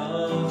bed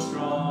of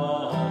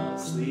straw.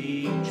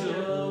 Sleep,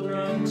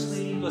 children,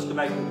 sleep. Let's go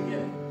back to the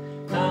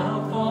beginning.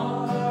 How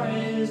far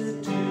is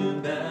it to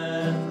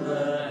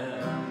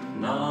Bethlehem?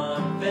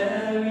 Not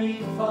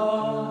very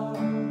far.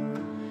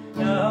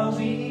 Shall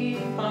we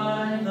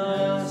find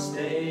the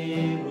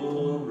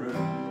stable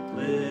room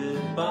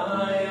lit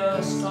by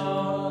a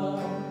star?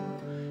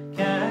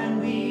 Can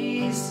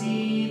we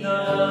see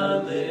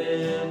the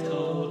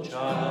little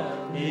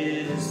child?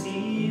 Is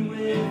he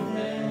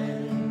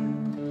within?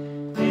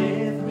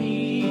 If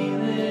we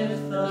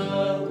lift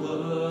the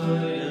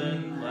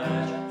wooden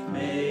latch,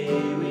 may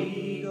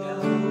we go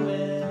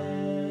in?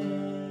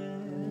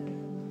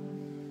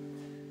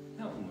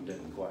 That one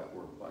didn't quite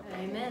work like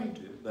I Amen. wanted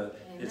to, but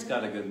it's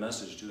Amen. got a good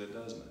message to it,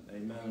 doesn't it?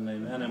 Amen and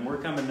amen. And we're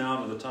coming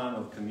now to the time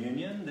of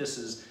communion. This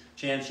is a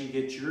chance you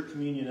get your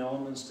communion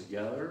elements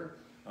together.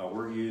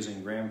 We're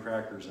using graham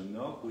crackers and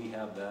milk. We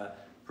have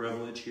that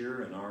privilege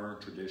here in our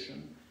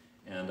tradition.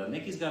 And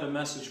Nikki's got a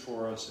message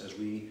for us as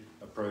we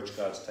approach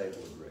God's table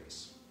of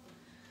grace.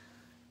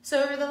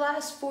 So over the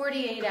last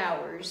 48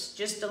 hours,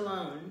 just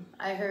alone,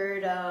 I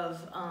heard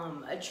of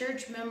a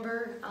church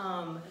member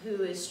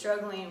who is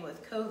struggling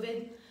with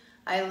COVID.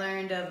 I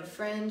learned of a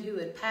friend who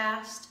had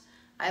passed.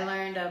 I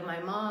learned of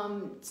my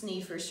mom's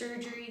need for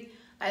surgery.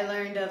 I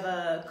learned of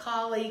a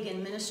colleague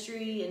in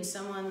ministry and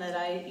someone that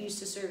I used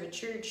to serve at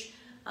church,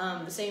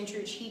 the same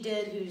church he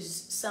did, whose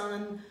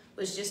son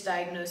was just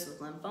diagnosed with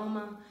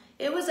lymphoma.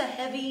 It was a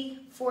heavy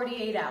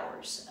 48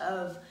 hours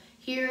of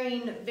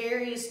hearing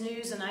various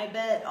news, and I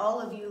bet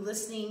all of you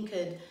listening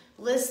could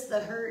list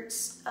the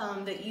hurts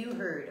that you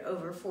heard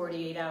over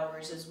 48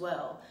 hours as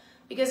well.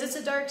 Because it's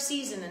a dark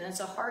season and it's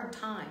a hard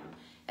time.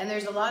 And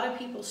there's a lot of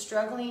people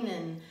struggling,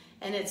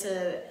 and it's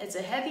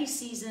a heavy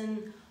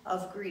season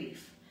of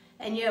grief.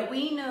 And yet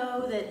we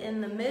know that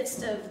in the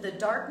midst of the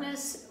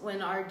darkness,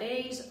 when our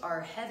days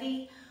are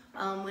heavy,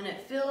 when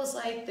it feels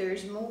like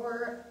there's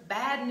more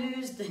bad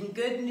news than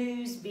good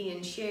news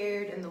being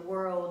shared in the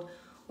world,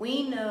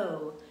 we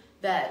know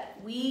that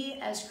we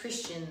as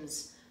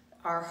Christians,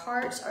 our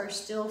hearts are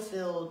still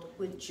filled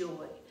with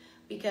joy,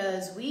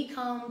 because we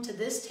come to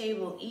this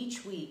table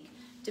each week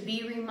to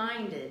be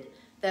reminded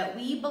that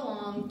we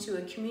belong to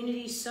a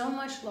community so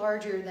much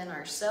larger than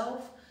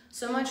ourselves,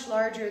 so much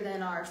larger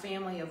than our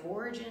family of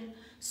origin,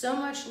 so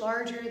much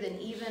larger than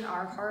even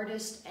our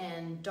hardest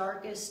and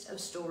darkest of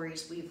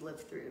stories we've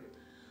lived through.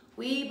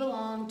 We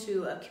belong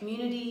to a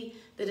community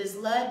that is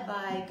led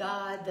by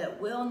God that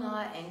will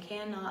not and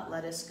cannot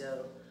let us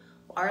go.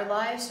 Our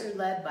lives are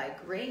led by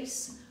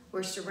grace.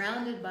 We're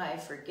surrounded by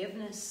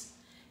forgiveness.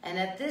 And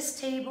at this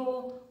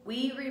table,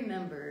 we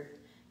remember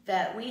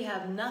that we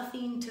have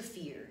nothing to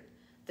fear,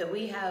 that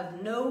we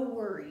have no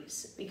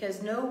worries,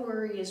 because no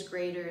worry is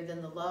greater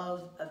than the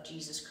love of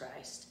Jesus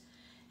Christ.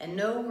 And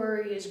no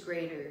worry is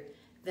greater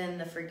than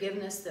the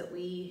forgiveness that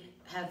we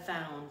have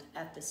found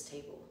at this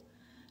table.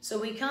 So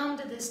we come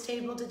to this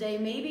table today.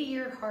 Maybe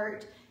your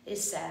heart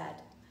is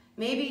sad.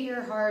 Maybe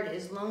your heart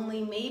is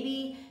lonely.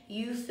 Maybe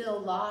you feel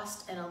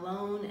lost and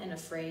alone and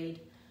afraid.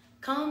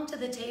 Come to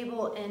the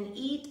table and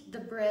eat the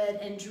bread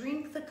and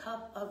drink the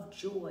cup of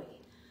joy.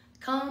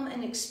 Come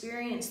and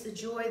experience the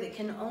joy that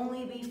can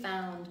only be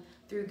found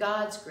through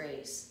God's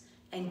grace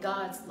and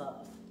God's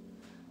love.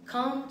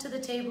 Come to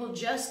the table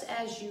just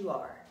as you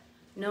are,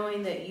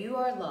 knowing that you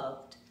are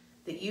loved,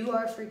 that you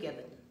are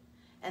forgiven,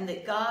 and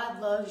that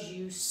God loves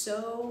you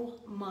so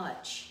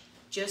much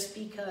just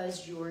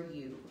because you're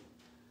you.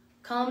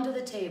 Come to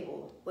the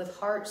table with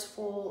hearts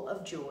full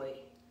of joy.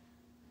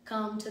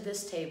 Come to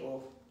this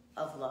table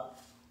of love.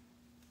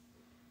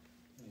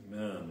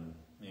 Amen.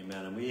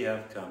 Amen. And we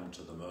have come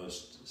to the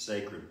most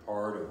sacred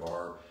part of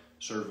our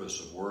service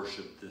of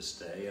worship this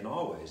day, and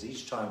always,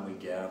 each time we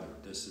gather,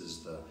 this is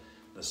the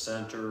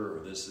center,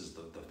 or this is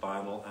the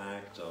final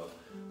act of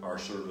our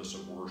service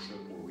of worship,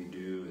 where we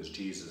do as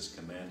Jesus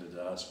commanded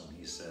us when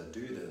he said,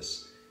 do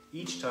this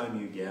each time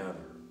you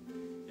gather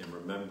in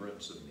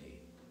remembrance of me.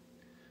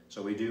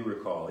 So we do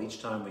recall,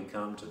 each time we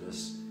come to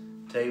this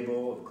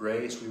table of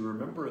grace, we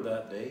remember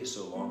that day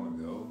so long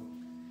ago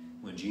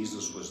when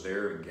Jesus was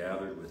there and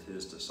gathered with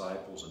his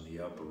disciples in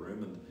the upper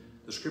room. And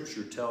the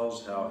scripture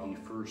tells how he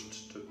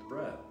first took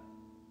bread.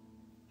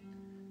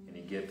 And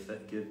he gave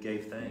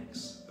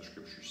thanks, the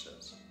scripture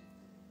says.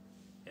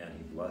 And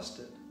he blessed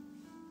it.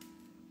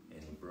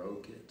 And he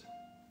broke it.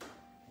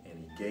 And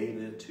he gave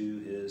it to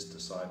his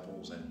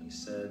disciples. And he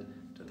said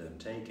to them,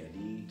 take and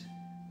eat.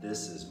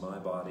 This is my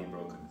body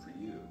broken for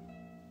you.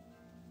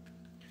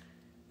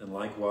 And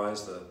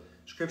likewise, the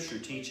scripture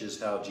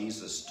teaches how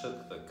Jesus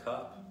took the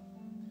cup.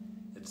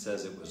 It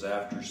says it was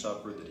after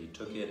supper that he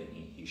took it, and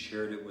he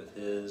shared it with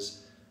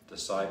his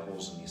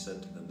disciples, and he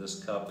said to them,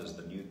 this cup is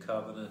the new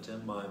covenant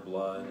in my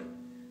blood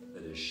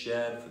that is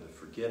shed for the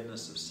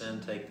forgiveness of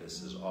sin. Take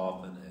this as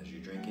often as you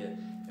drink it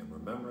in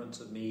remembrance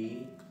of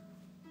me.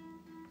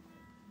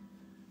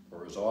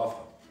 For as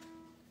often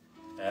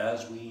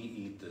as we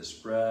eat this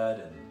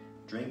bread and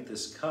drink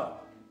this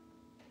cup,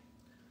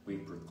 we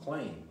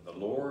proclaim the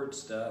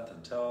Lord's death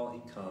until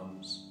he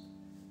comes.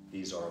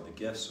 These are the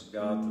gifts of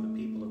God for the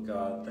people of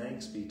God.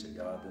 Thanks be to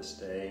God this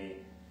day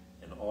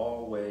in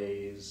all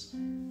ways.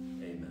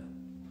 Amen.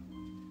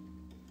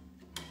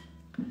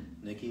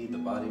 Nikki, the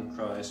body of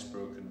Christ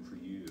broken for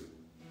you.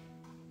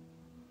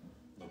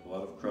 The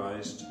blood of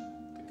Christ,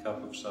 the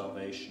cup of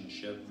salvation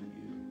shed for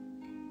you.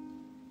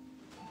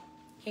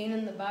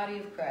 Canaan, the body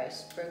of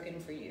Christ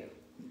broken for you,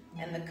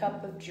 and the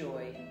cup of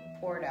joy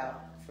poured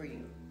out for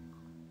you.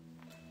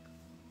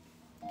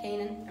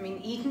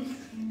 Eden,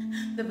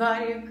 the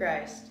body of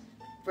Christ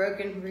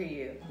broken for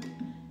you,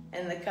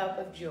 and the cup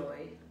of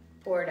joy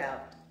poured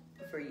out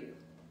for you.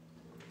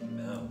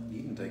 Amen.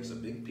 Eden takes a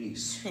big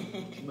piece.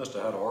 She must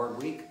have had a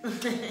hard week.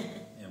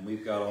 And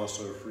we've got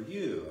also for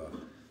you,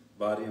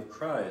 body of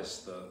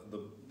Christ,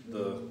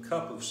 the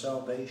cup of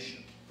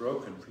salvation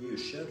broken for you,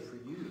 shed for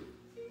you.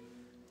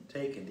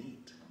 Take and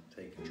eat,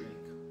 take and drink.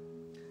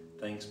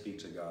 Thanks be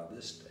to God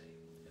this day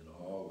and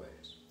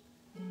always.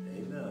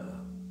 Amen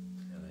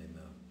and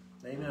amen.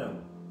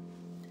 Amen.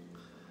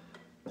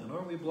 And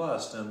aren't we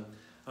blessed? And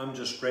I'm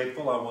just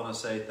grateful. I want to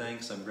say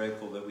thanks. I'm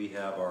grateful that we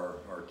have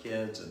our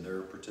kids and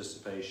their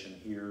participation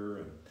here,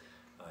 and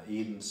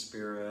Eden's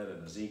spirit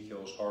and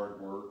Ezekiel's hard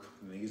work.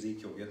 And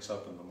Ezekiel gets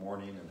up in the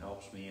morning and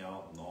helps me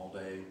out and all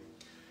day,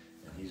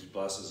 and he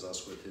blesses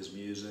us with his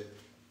music.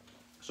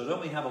 So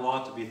don't we have a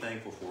lot to be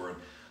thankful for? And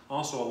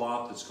also a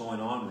lot that's going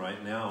on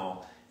right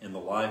now in the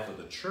life of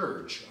the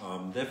church.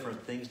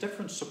 Different things,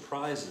 different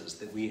surprises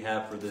that we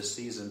have for this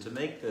season to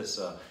make this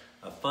a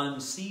fun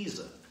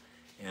season.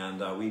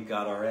 And we've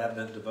got our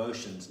Advent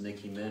devotions,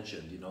 Nikki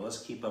mentioned. You know, let's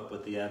keep up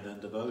with the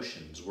Advent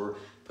devotions. We're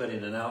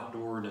putting an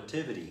outdoor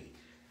nativity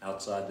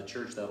outside the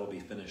church. That'll be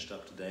finished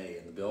up today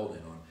in the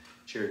building on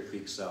Cherry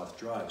Creek South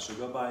Drive. So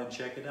go by and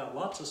check it out.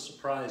 Lots of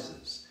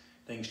surprises.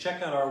 Things.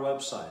 Check out our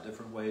website,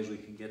 different ways we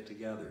can get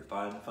together.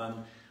 Find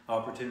fun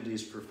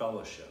opportunities for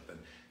fellowship. And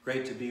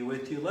great to be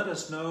with you. Let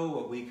us know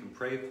what we can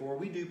pray for.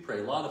 We do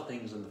pray a lot of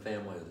things in the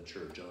family of the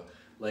church.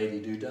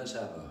 Lady who does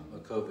have a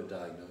COVID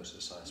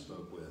diagnosis I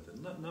spoke with,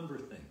 and a number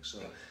of things.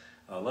 So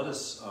let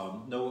us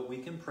know what we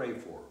can pray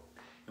for.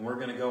 And we're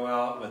going to go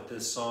out with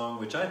this song,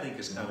 which I think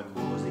is kind of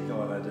cool.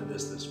 Ezekiel and I did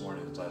this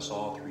morning. As I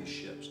saw 3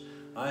 ships.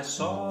 I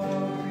saw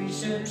 3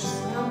 ships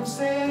come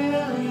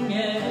sailing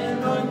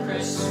in on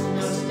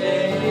Christmas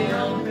Day.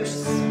 On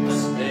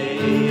Christmas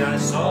Day, I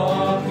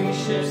saw 3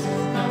 ships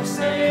come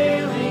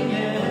sailing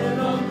in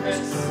on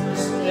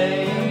Christmas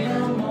Day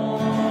in the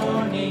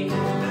morning.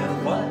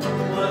 And what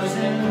was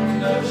in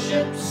those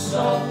ships?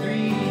 All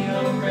 3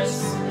 on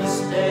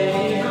Christmas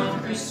Day. On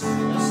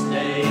Christmas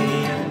Day,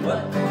 and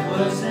what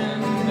was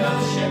in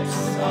those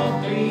ships?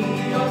 All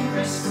 3 on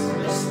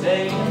Christmas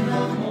Day in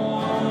the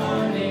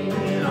morning.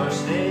 Our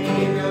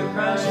Savior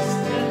Christ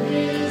and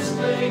His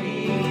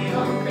Lady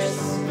on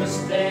Christmas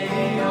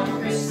Day. On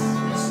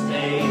Christmas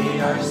Day,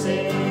 our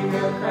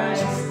Savior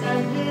Christ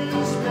and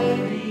His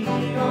Lady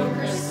on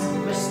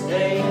Christmas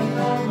Day in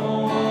the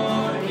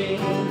morning.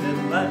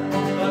 And let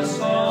us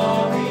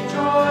all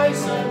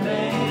rejoice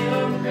anew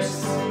on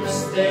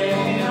Christmas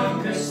Day.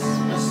 On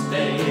Christmas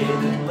Day,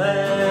 then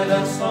let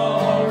us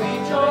all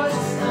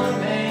rejoice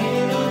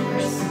anew on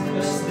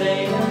Christmas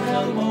Day in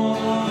the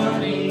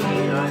morning.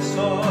 I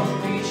saw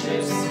 3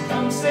 ships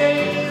come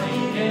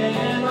sailing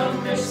in on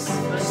Christmas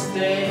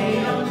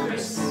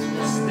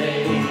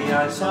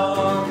I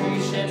saw 3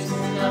 ships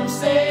come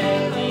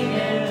sailing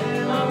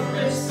in on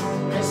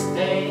Christmas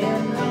Day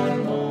in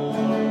the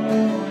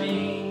morning.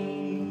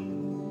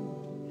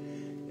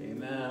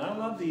 Amen. I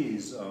love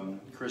these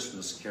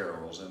Christmas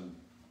carols, and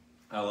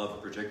I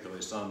love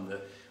particularly some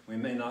that we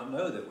may not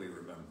know that we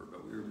remember,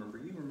 but we remember.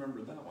 You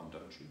remember that one,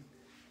 don't you?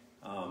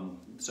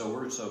 So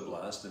we're so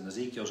blessed, and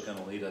Ezekiel's going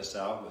to lead us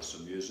out with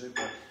some music.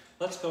 But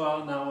let's go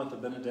out now with the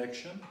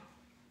benediction,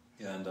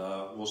 and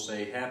we'll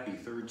say Happy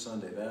Third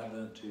Sunday of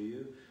Advent to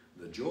you.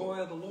 The joy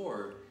of the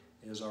Lord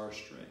is our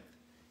strength.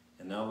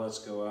 And now let's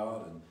go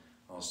out, and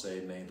I'll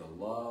say, may the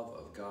love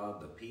of God,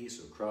 the peace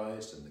of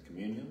Christ, and the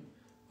communion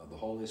of the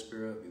Holy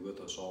Spirit be with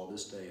us all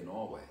this day and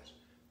always.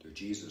 Through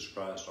Jesus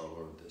Christ our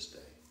Lord this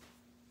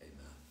day.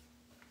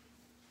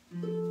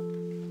 Amen.